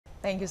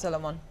Thank you,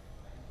 Solomon.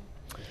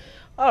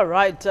 All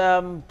right,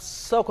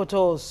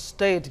 Sokoto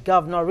State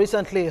Governor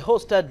recently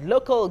hosted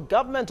local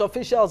government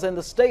officials in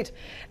the state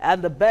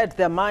and bet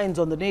their minds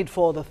on the need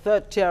for the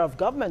third tier of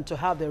government to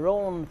have their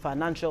own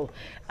financial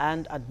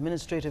and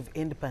administrative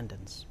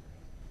independence.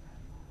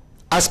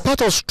 As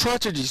part of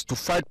strategies to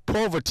fight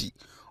poverty,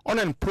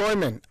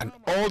 unemployment and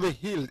all the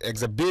ills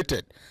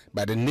exhibited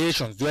by the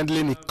nation's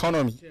dwindling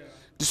economy,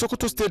 the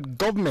Sokoto State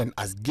government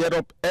has geared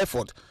up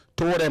effort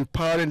toward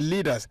empowering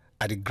leaders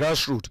at the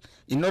grassroots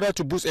in order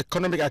to boost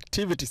economic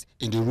activities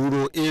in the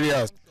rural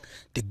areas.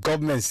 The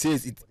government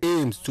says it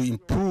aims to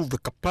improve the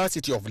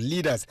capacity of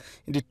leaders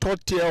in the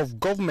third tier of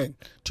government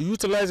to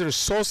utilize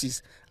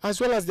resources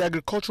as well as the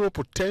agricultural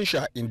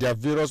potential in their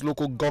various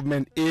local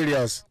government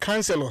areas.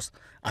 Councillors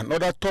and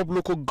other top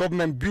local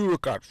government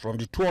bureaucrats from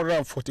the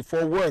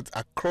 244 wards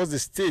across the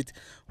state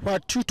were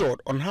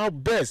tutored on how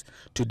best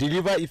to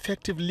deliver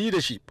effective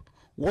leadership,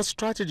 what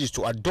strategies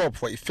to adopt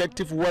for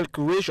effective wealth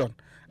creation,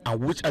 and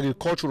which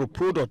agricultural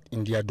product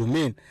in their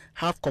domain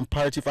have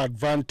comparative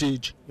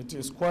advantage. It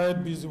is quite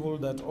visible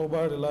that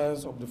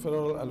over-reliance of the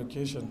federal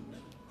allocation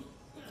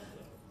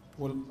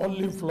will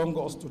only flung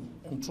us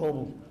in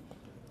trouble,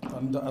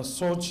 and as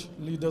such,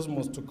 leaders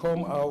must to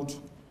come out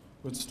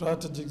with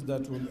strategies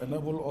that will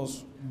enable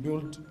us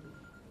build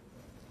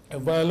a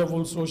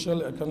viable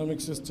social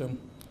economic system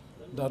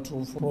that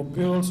will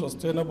propel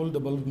sustainable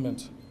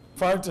development. In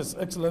fact, His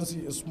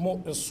Excellency is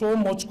so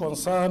much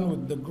concerned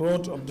with the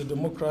growth of the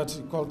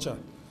democratic culture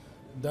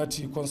that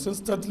he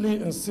consistently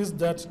insists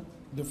that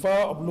the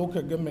power of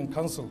local government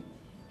council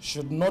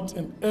should not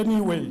in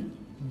any way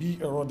be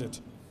eroded.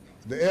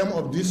 The aim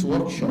of this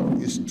workshop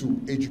is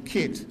to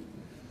educate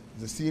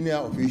the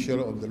senior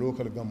official of the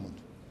local government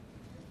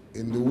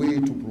in the way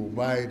to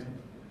provide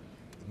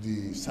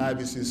the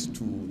services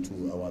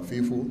to our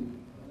people,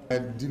 a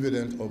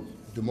dividend of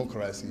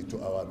democracy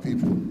to our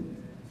people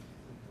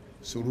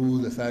through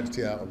the third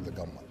tier of the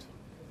government.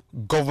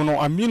 Governor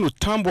Aminu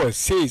Tamboy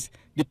says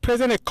the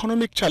present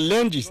economic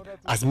challenges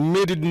has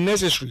made it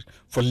necessary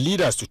for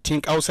leaders to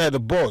think outside the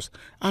box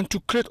and to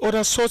create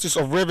other sources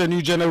of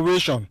revenue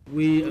generation.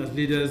 We as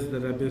leaders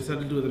that have been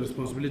saddled with the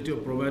responsibility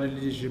of providing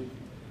leadership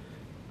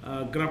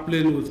are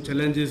grappling with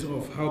challenges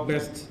of how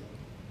best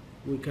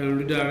we can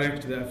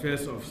redirect the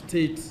affairs of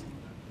states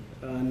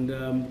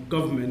and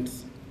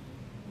governments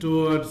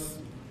towards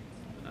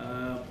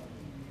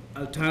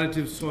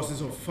alternative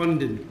sources of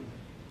funding,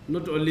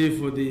 not only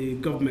for the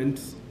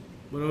governments,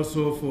 but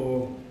also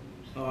for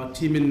our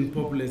teeming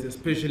populace,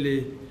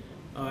 especially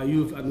our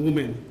youth and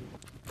women.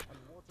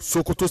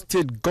 Sokoto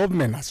State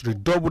government has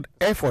redoubled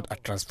effort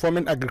at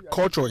transforming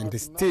agriculture in the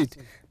state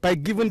by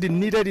giving the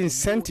needed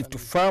incentive to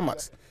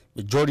farmers,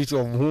 majority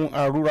of whom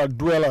are rural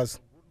dwellers.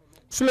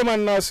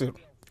 Suleiman Nasir,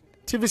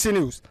 TVC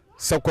News,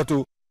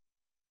 Sokoto.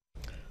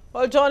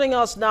 Well, joining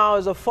us now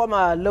is a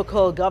former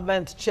local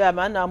government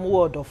chairman,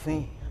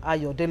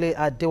 AYODELE.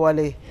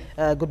 ADEWALE.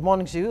 Good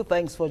morning to you.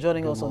 Thanks for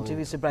joining us on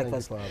TVC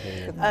Breakfast.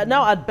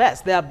 Now, at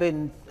best, there have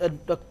been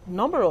a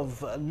number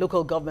of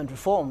local government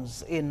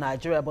reforms in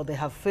Nigeria, but they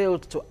have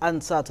failed to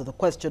answer to the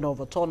question of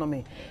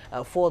autonomy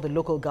for the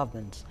local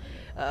government.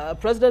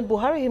 President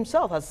Buhari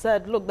himself has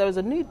said, look, there is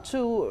a need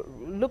to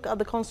look at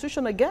the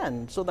Constitution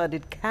again so that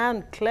it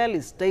can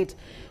clearly state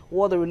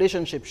what the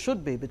relationship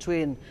should be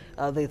between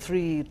the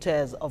three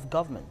tiers of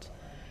government.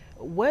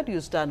 Where do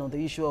you stand on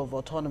the issue of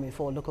autonomy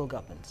for local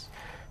governments?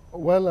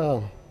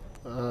 Well,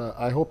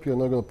 I hope you're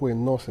not going to put a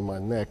noose in my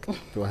neck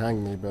to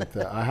hang me, but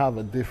I have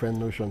a different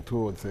notion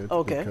towards it.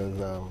 Okay.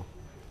 Because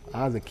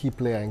as a key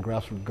player in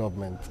grassroots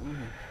government,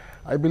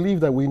 I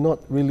believe that we're not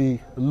really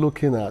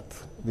looking at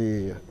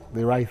the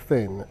right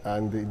thing,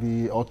 and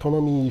the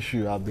autonomy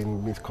issue have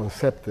been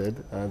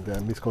misconcepted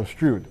and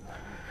misconstrued.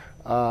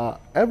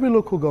 Every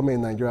local government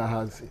in Nigeria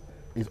has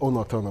its own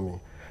autonomy.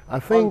 I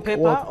think on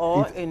paper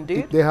or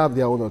indeed? They have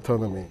their own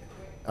autonomy.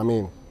 I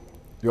mean,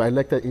 you are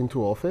elected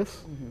into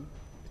office,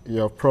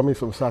 you have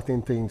promised of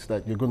certain things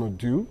that you're going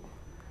to do,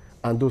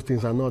 and those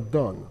things are not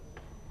done.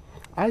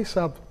 I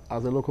served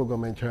as a local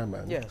government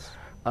chairman, yes,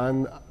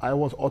 and I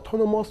was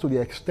autonomous to the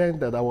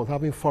extent that I was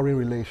having foreign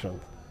relations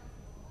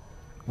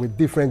with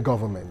different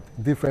governments,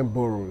 different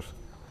boroughs,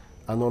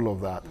 and all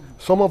of that.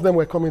 Some of them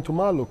were coming to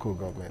my local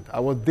government. I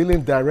was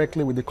dealing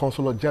directly with the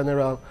Consulate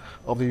General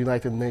of the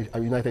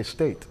United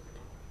States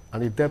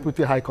and the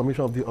Deputy High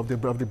Commissioner of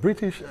the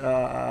British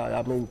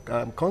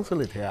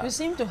consulate here. You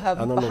seem to have,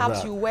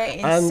 perhaps you were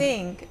in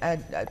sync,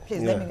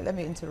 please let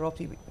me interrupt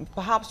you.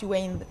 Perhaps you were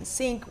in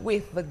sync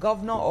with the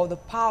governor or the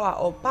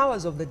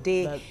powers of the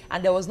day,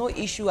 and there was no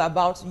issue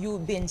about you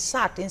being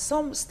sacked. In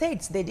some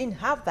states, they didn't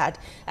have that.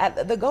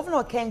 The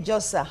governor can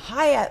just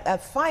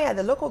fire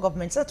the local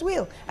governments at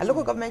will. A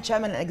local government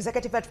chairman and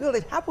executive at will.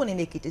 It happened in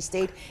Ekiti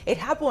State. It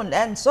happened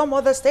in some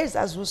other states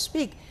as we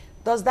speak.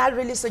 Does that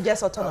really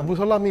suggest autonomy?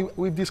 Busolami,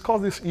 we've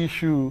discussed this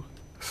issue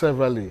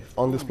severally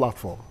on this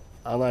platform,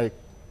 and I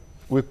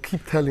will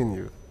keep telling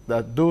you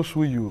that those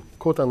who you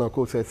quote and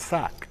unquote said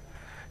sack,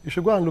 you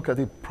should go and look at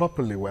it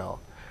properly well.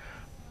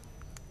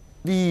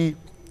 The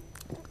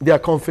their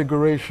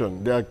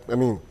configuration,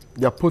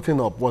 their putting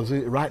up, was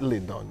it rightly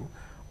done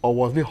or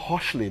was it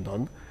harshly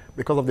done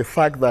because of the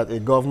fact that a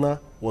governor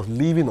was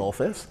leaving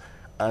office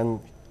and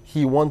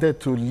he wanted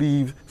to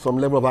leave some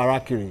level of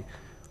hierarchy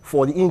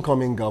for the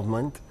incoming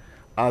government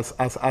as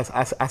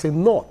a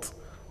knot,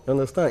 you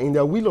understand, in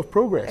their wheel of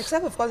progress.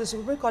 Except, of course, the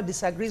Supreme Court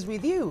disagrees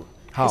with you.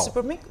 How? The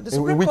Supreme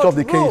in which Court of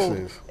the ruled,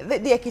 cases? The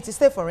Ekiti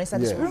State, for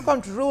instance, the Supreme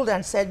Court ruled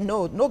and said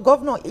no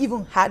governor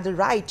even had the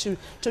right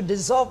to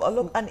dissolve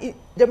an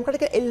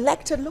democratically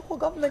elected local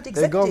government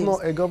executive.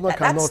 A governor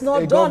That's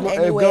not done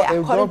anywhere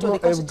according to the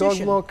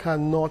Constitution. A governor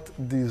cannot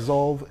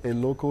dissolve a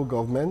local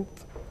government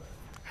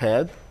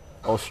head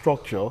or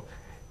structure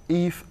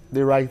if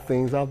the right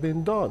things have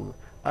been done.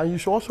 And you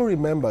should also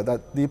remember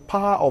that the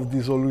power of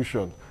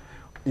dissolution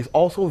is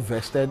also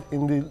vested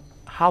in the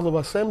House of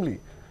Assembly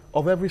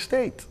of every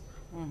state.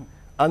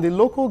 And the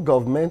local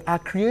government are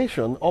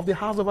creation of the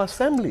House of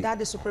Assembly. That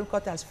the Supreme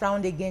Court has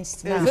frowned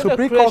against now. Is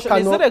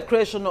it a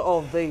creation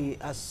of the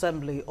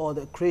Assembly or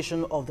the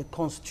creation of the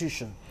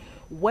Constitution?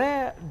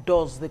 Where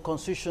does the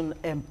Constitution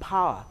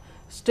empower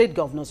state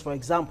governors, for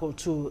example,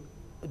 to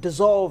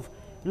dissolve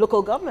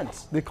local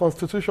governments? The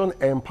Constitution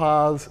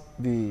empowers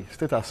the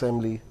State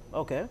Assembly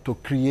to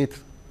create,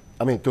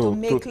 to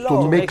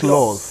make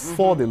laws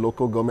for the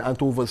local government and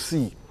to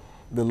oversee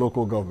the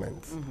local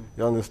government.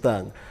 You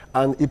understand?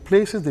 And it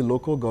places the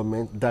local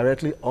government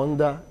directly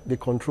under the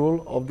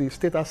control of the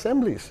state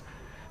assemblies.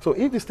 So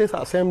if the state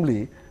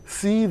assembly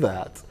see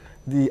that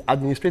the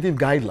administrative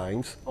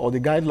guidelines or the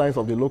guidelines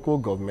of the local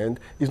government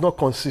is not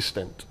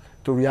consistent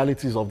to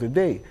realities of the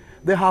day,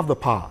 they have the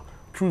power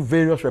through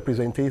various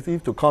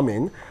representatives to come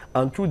in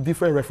and through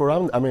different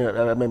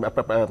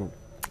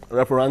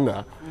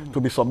referenda to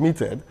be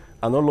submitted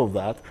and all of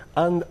that,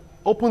 and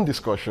open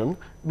discussion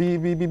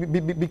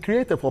be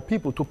created for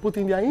people to put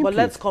in their input. But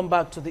let's come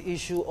back to the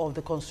issue of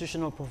the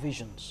constitutional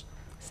provisions.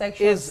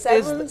 Section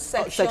 7,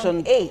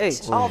 Section 8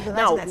 of the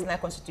 1999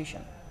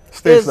 Constitution.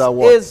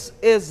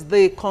 Is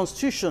the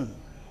Constitution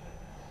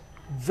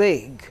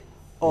vague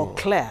or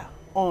clear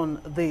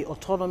on the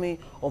autonomy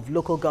of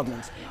local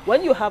governments?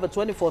 When you have a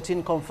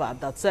 2014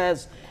 confab that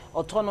says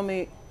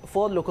autonomy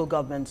for local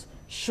governments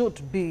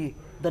should be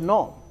the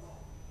norm,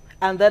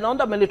 and then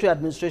under military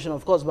administration,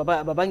 of course,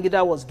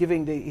 Babangida was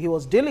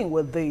dealing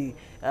with the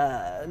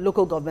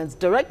local governments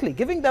directly,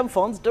 giving them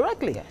funds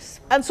directly. Yes.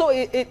 And so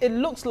it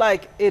looks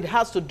like it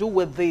has to do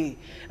with the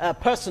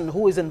person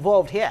who is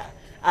involved here,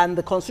 and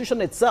the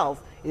Constitution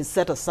itself is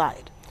set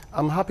aside.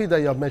 I'm happy that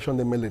you have mentioned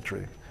the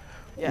military.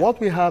 Yeah. What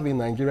we have in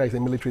Nigeria is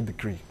a military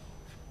decree.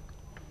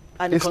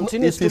 And it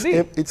continues to be.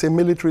 It's a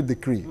military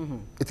decree.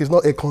 It is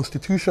not a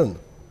constitution.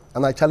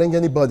 And I challenge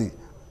anybody.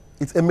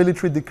 It's a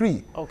military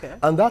decree. Okay.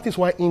 And that is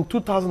why in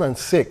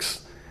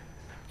 2006,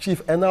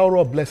 Chief Enauro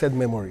of blessed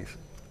memories,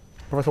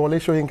 Professor Wale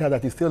Soyinka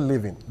that is still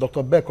living,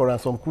 Dr. Bekor and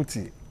Som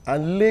Kuti,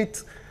 and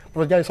late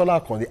Professor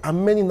Jaisola Akonde,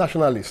 and many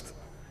nationalists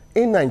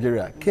in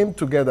Nigeria came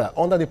together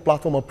under the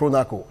platform of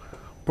PRONACO,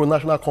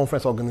 Pro-National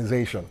Conference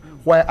Organization,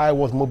 where I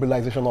was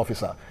mobilization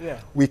officer. Yeah.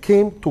 We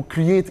came to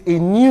create a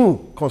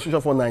new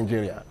constitution for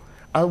Nigeria.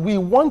 And we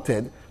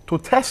wanted to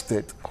test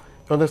it,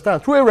 you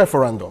understand, through a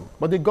referendum.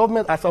 But the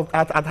government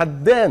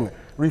had then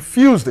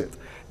refused it.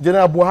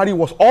 General Buhari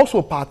was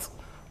also part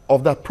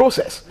of that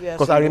process.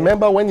 Because I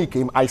remember when he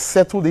came, I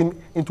settled him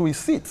into his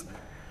seat.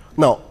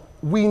 Now,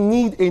 we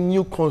need a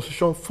new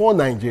constitution for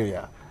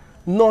Nigeria,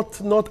 not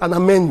an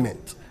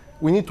amendment.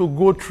 We need to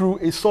go through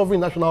a sovereign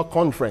national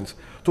conference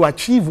to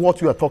achieve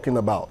what you are talking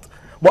about.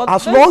 But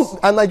as long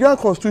as Nigerian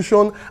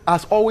constitution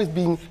has always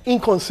been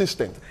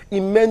inconsistent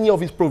in many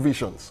of its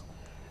provisions.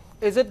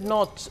 Is it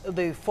not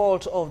the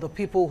fault of the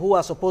people who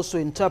are supposed to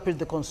interpret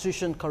the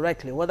Constitution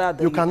correctly, whether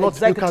the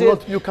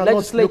executive,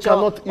 legislature,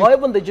 or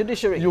even the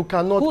judiciary? You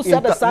cannot, who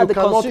set aside the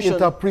Constitution?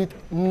 Interpret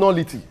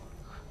nullity.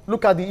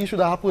 Look at the issue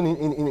that happened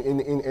in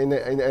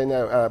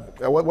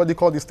what do you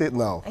call the state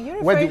now?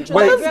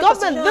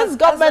 This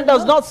government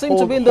does not seem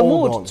to be in the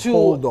mood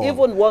to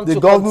even want to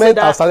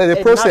consider a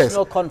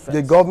national conference.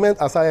 The government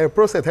has started a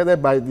process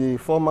headed by the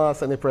former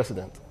Senate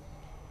President.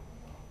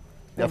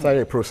 They have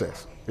started a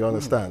process, you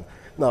understand?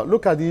 Now,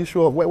 look at the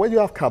issue of where you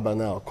have Kaba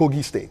now,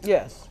 Kogi State.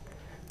 Yes.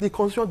 The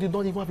Constitution did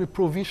not even have a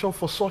provision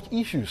for such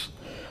issues.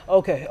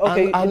 Okay.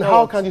 And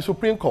how can the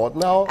Supreme Court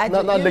now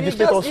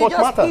legislate on such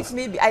matters?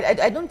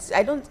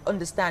 I don't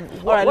understand.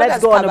 All right,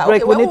 let's go on a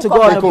break. We need to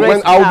go on a break.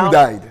 When Audu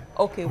died.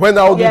 Okay. When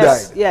Audu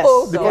died. Yes.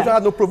 The Constitution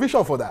had no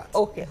provision for that.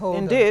 Okay,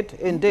 Indeed,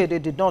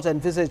 it did not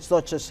envisage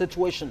such a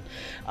situation.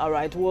 All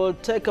right, we'll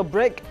take a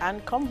break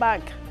and come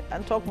back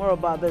and talk more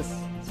about this.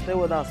 Stay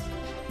with us.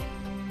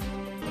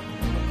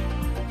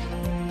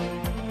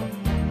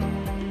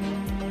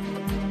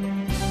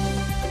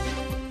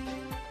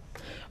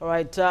 All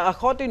right.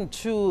 According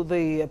to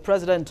the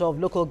president of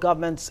local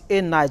governments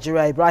in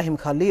Nigeria, Ibrahim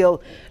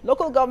Khalil,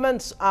 local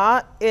governments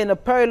are in a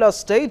perilous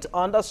state,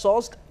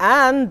 undersourced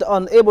and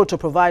unable to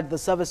provide the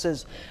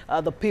services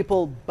the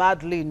people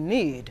badly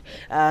need.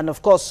 And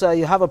of course,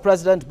 you have a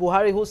President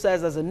Buhari who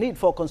says there's a need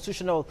for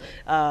constitutional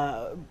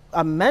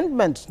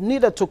amendment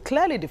needed to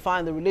clearly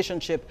define the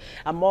relationship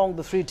among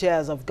the three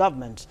tiers of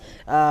government.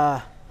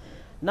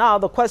 Now,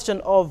 the question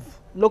of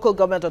local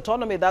government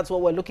autonomy, that's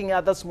what we're looking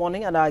at this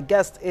morning, and our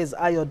guest is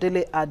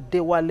AYODELE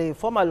ADEWALE,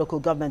 former local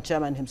government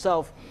chairman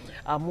himself,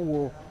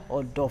 AMUWO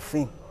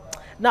Odofin.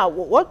 Now,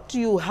 what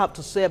do you have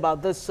to say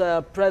about this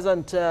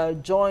present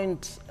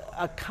joint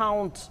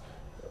account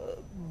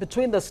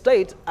between the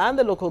state and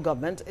the local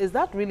government? Is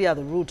that really at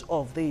the root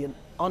of the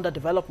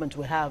underdevelopment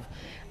we have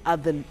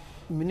at the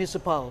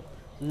municipal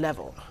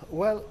level?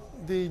 Well,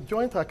 the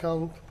joint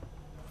account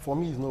for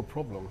me is no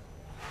problem.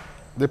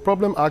 The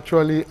problem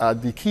actually are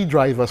the key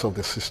drivers of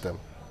the system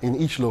in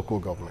each local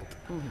government.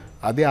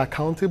 Are they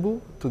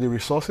accountable to the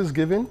resources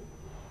given?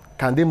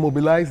 Can they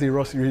mobilize the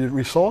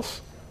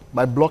resource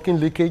by blocking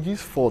leakages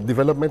for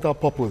developmental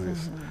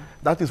purposes?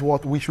 That is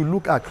what we should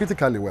look at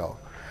critically well.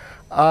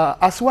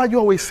 As why you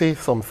always say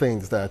some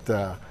things that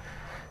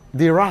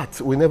the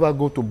rat will never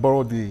go to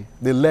borrow the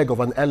leg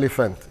of an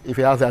elephant if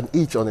he has an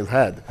itch on his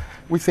head,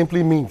 which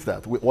simply means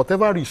that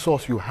whatever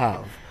resource you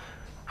have,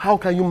 how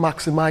can you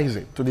maximize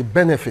it to the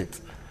benefit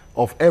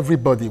of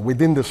everybody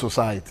within the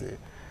society?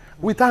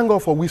 We thank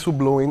God for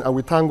whistleblowing and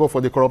we thank God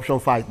for the corruption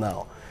fight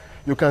now.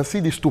 You can see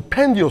the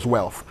stupendous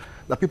wealth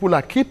that people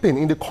are keeping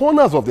in the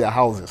corners of their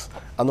houses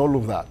and all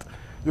of that.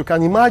 You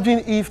can imagine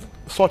if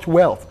such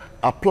wealth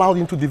are plowed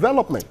into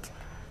development.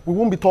 We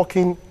won't be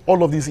talking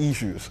all of these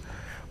issues.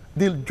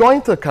 The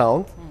joint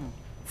account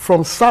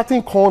from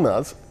certain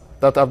corners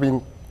that have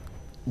been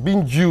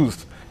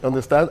used, you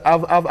understand,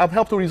 I've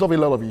helped to resolve a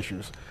lot of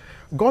issues.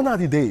 Gone are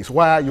the days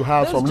where you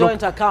have this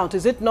joint account,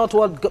 is it not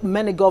what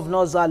many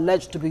governors are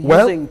alleged to be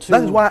using to?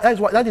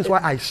 That is why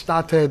I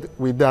started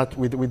with that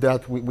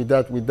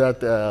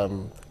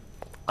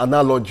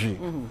analogy.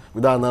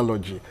 With that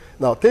analogy.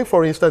 Now, take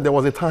for instance, there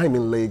was a time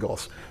in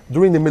Lagos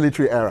during the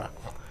military era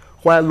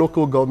where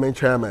local government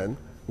chairmen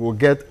will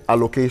get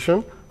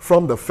allocation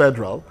from the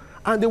federal,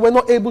 and they were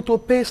not able to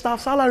pay staff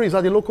salaries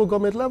at the local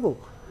government level.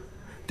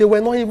 They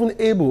were not even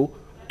able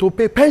to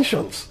pay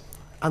pensions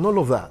and all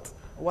of that.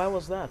 Why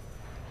was that?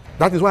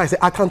 That is why I say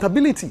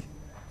accountability.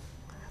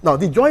 Now,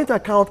 the joint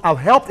account have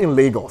helped in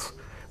Lagos.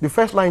 The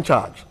first line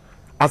charge,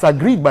 as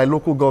agreed by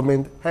local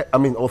government,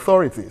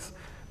 authorities,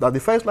 that the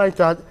first line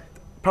charge,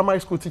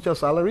 primary school teacher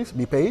salaries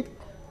be paid,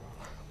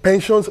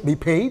 pensions be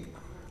paid,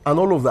 and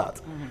all of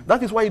that.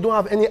 That is why you don't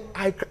have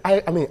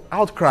any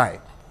outcry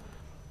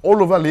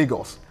all over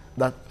Lagos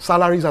that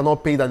salaries are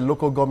not paid at the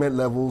local government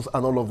levels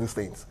and all of these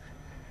things.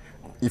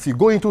 If you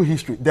go into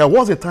history, there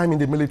was a time in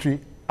the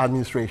military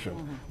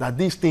administration that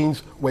these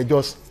things were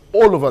just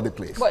all over the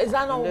place. But is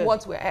that not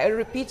what a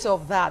repeat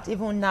of that,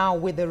 even now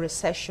with the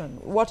recession?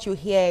 What you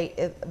hear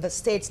is the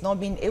states not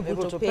being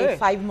able to pay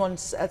 5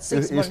 months,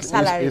 6 months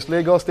salary. Is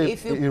Lagos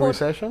State in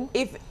recession?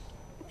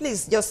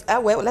 Please just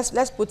well,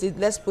 let's put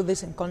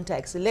this in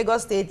context.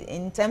 Lagos State,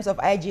 in terms of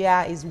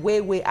IGR, is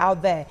way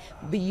out there,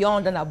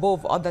 beyond and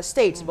above other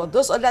states. But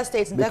those other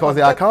states, because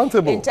they are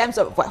accountable in terms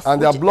of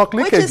and they are block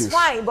leakages, which is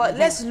fine. But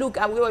let's look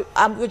at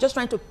we're just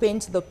trying to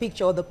paint the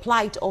picture of the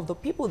plight of the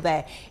people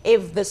there.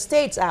 If the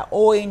states are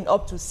owing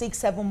up to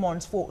 6-7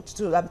 months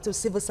to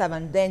civil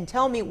servant, then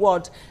tell me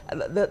what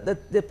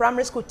the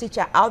primary school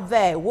teacher out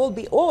there will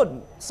be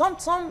owed.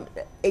 Some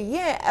a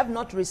year have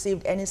not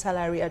received any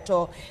salary at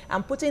all.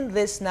 I'm putting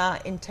this now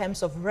in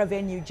terms of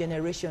revenue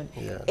generation.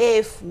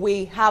 If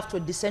we have to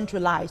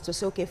decentralize to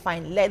say, okay,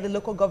 fine, let the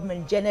local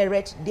government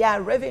generate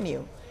their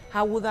revenue,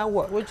 how would that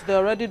work? Which they're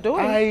already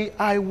doing.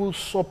 I will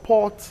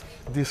support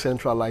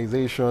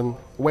decentralization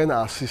when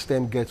our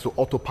system gets to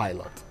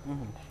autopilot.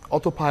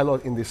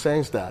 Autopilot in the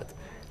sense that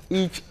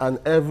each and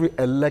every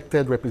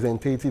elected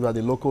representative at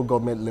the local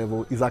government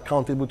level is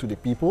accountable to the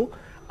people,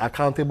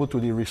 accountable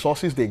to the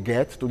resources they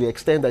get, to the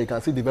extent that you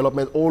can see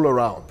development all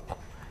around.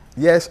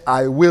 Yes,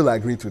 I will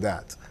agree to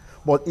that.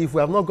 But if we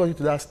have not gotten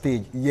to that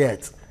stage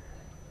yet,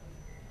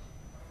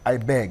 I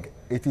beg,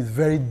 it is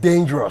very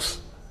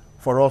dangerous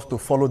for us to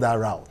follow that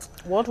route.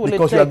 What will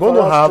because it take for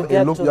us to get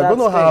to that stage? You're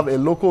going to have a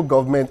local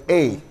government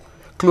A,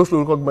 close to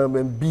local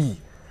government B,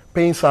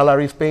 paying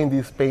salaries, paying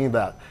this, paying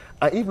that.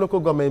 And if local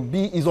government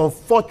B is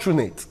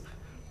unfortunate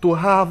to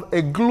have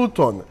a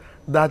glutton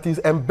that is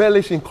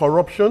embellished in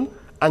corruption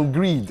and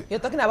greed, you're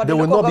talking about they the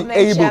will local not be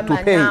able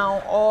to pay.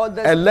 Now, or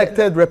the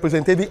elected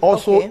representative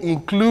also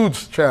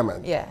includes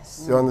chairman.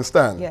 Yes. You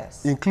understand?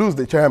 Yes. Includes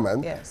the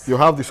chairman. Yes. You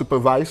have the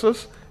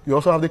supervisors. You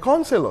also have the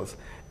councillors.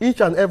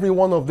 Each and every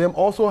one of them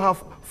also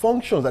have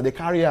functions that they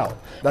carry out,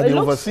 that they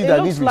oversee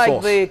that needs resource. It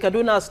looks like the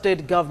Kaduna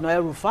State Governor,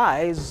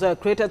 El-Rufai, has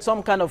created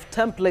some kind of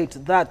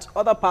template that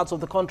other parts of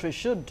the country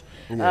should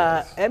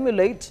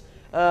emulate.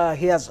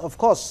 He has, of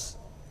course,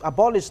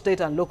 abolished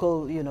state and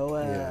local,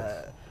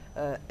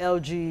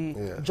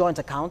 LG joint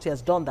account. He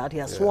has done that. He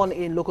has sworn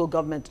in local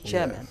government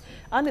chairman.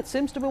 And it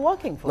seems to be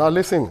working for him. Now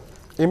listen,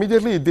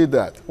 immediately he did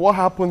that. What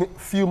happened a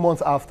few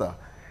months after?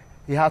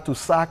 He had to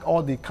sack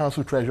all the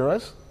council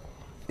treasurers.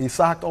 He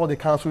sacked all the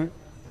council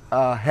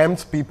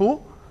HEMS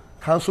people,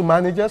 council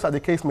managers, as the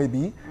case may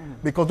be,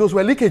 because those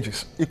were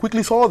leakages. He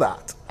quickly saw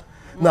that.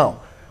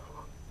 Now,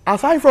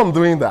 aside from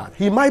doing that,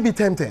 he might be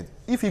tempted,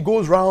 if he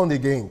goes round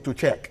again to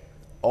check,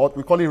 or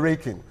we call it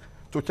raking,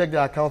 to check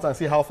their accounts and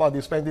see how far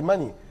they spend the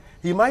money,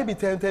 he might be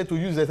tempted to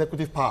use the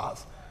executive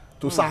powers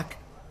to sack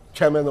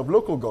chairman of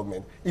local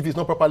government if he's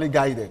not properly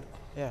guided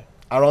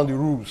around the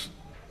rules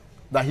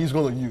that he's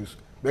going to use.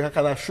 But I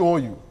can assure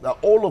you that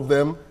all of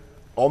them,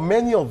 or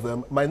many of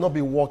them, might not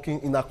be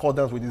working in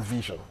accordance with his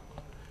vision.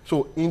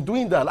 So in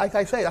doing that, like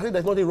I said, I think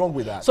there's nothing wrong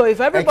with that. So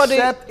if everybody...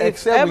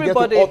 Except we get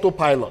to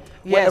autopilot,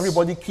 where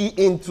everybody key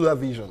into a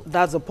vision.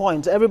 That's the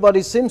point.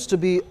 Everybody seems to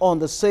be on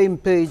the same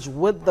page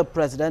with the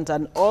president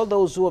and all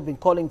those who have been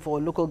calling for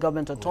local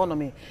government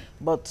autonomy.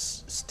 But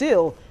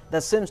still,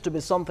 there seems to be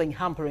something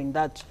hampering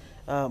that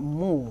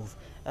move.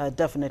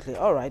 Definitely.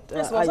 All right.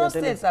 Yes, well, some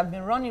states have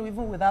been running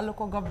even without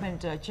local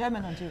government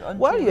chairman until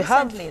well, you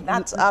recently. Have,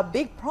 that's a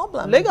big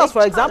problem. Lagos,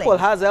 for example,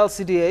 has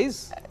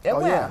LCDAs.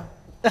 Oh, yeah.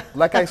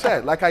 like I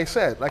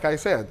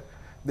said,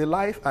 the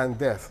life and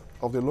death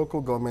of the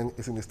local government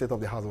is in the state of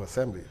the House of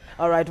Assembly.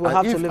 All right, we'll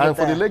have to leave it there. And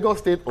for the Lagos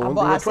state owned,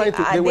 they were trying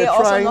to... Are they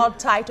also not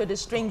tied to the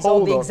strings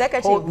of the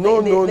executive?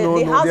 No.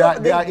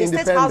 The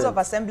State House of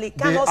Assembly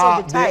can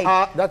also be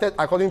tied. That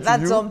according to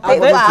you...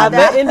 Are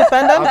they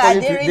independent? Are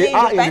they really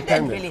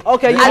independent?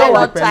 Okay, you know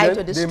what? Not tied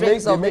to the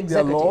strings of the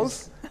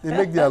executives. They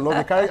make their laws,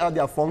 they carry out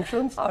their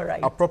functions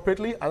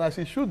appropriately and as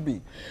it should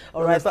be.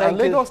 All right, and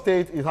Lagos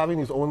State is having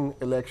its own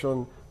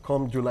election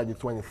come July the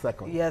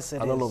 22nd. Yes, it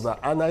is. And all of that.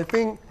 And I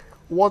think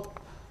what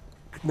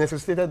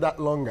necessitated that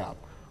long gap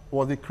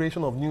was the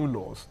creation of new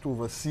laws to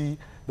oversee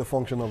the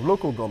function of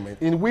local government,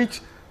 in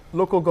which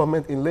local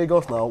government in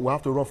Lagos now will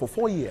have to run for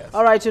 4 years.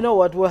 All right, you know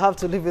what? We'll have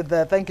to leave it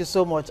there. Thank you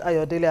so much,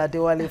 AYODELE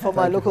Adewale,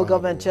 former local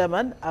government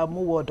chairman,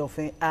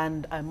 ADEWALE,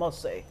 and I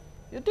must say,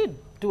 you did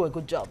do a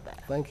good job there.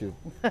 Thank you.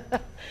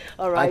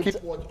 All right. I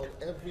keep watch on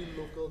every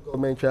local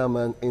government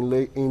chairman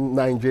in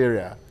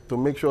Nigeria to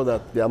make sure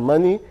that their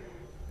money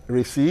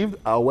received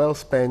are well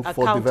spent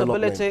for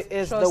development. Accountability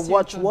is the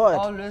watchword.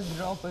 Always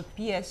drop a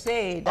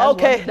PSA. That's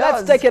okay,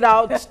 let's take it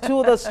out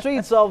to the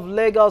streets of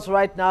Lagos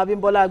right now.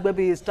 Bimbola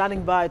Agbebi is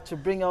standing by to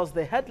bring us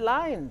the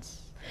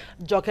headlines.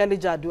 Jokeli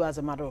Jadu, as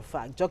a matter of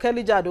fact.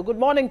 Jokeli Jadu, good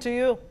morning to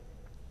you.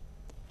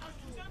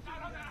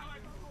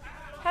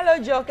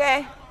 Hello,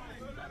 Joke.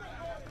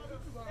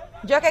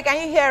 Joke,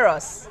 can you hear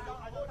us?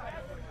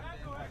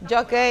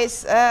 Joke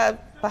is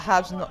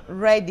perhaps not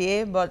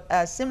ready, but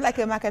seemed like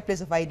a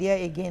marketplace of idea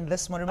again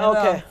this morning. Remember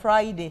on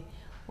Friday,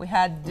 we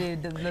had the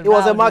it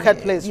was a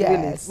marketplace,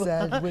 yes,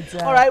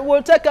 really. All right,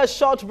 we'll take a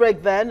short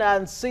break then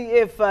and see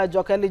if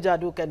Jokeli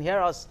Jadu can hear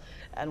us,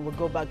 and we'll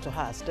go back to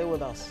her. Stay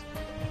with us.